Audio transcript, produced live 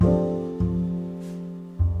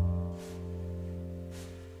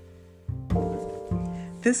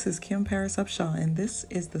This is Kim Paris Upshaw, and this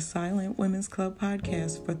is the Silent Women's Club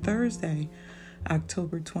podcast for Thursday,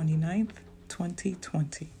 October 29th,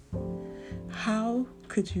 2020. How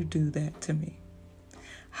could you do that to me?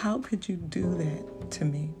 How could you do that to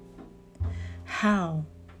me? How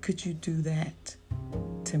could you do that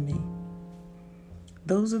to me?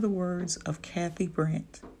 Those are the words of Kathy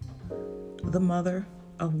Brandt, the mother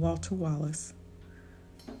of Walter Wallace,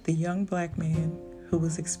 the young black man who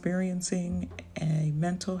was experiencing a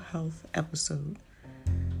mental health episode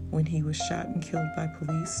when he was shot and killed by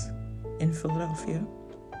police in Philadelphia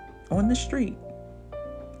on the street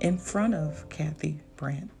in front of Kathy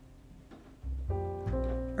Brandt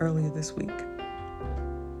earlier this week.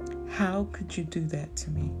 How could you do that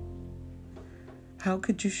to me? How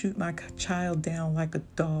could you shoot my child down like a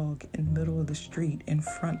dog in the middle of the street in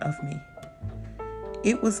front of me?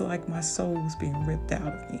 It was like my soul was being ripped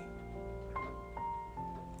out of me.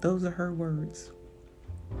 Those are her words.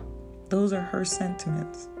 Those are her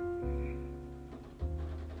sentiments.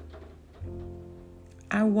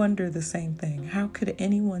 I wonder the same thing. How could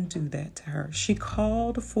anyone do that to her? She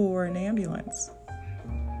called for an ambulance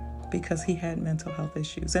because he had mental health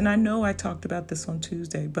issues. And I know I talked about this on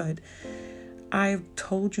Tuesday, but I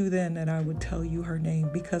told you then that I would tell you her name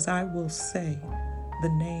because I will say the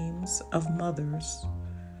names of mothers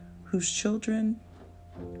whose children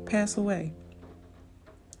pass away.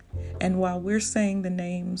 And while we're saying the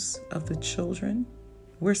names of the children,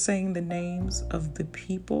 we're saying the names of the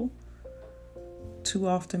people, too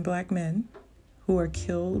often black men, who are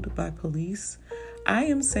killed by police. I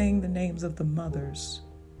am saying the names of the mothers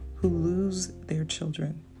who lose their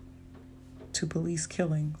children to police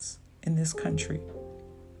killings in this country.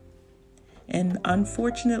 And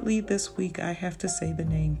unfortunately, this week, I have to say the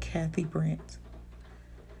name Kathy Brandt.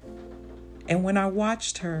 And when I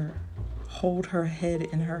watched her hold her head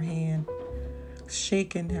in her hand,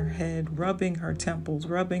 shaking her head, rubbing her temples,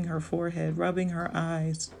 rubbing her forehead, rubbing her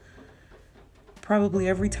eyes. Probably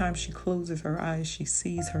every time she closes her eyes, she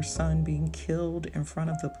sees her son being killed in front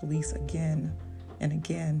of the police again and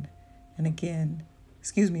again and again.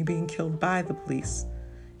 Being killed by the police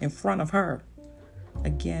in front of her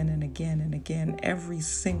again and again and again, every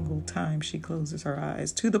single time she closes her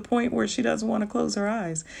eyes, to the point where she doesn't want to close her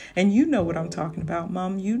eyes. And you know what I'm talking about,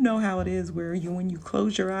 Mom. You know how it is where when you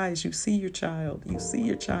close your eyes, you see your child. You see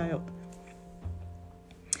your child.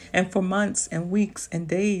 And for months and weeks and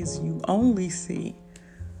days, you only see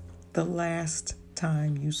the last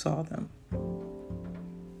time you saw them.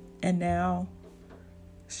 And now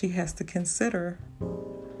she has to consider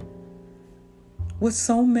what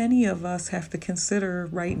so many of us have to consider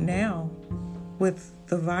right now with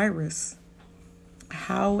the virus.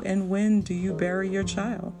 How and when do you bury your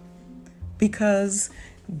child? Because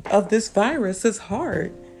of this virus, it's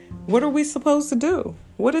hard. What are we supposed to do?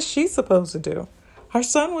 What is she supposed to do? Her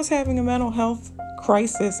son was having a mental health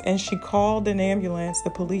crisis and she called an ambulance.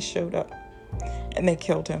 The police showed up and they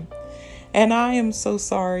killed him. And I am so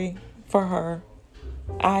sorry for her.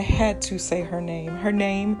 I had to say her name. Her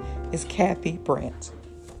name is Kathy Brandt.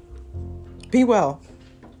 Be well.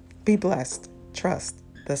 Be blessed. Trust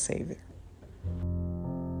the Savior.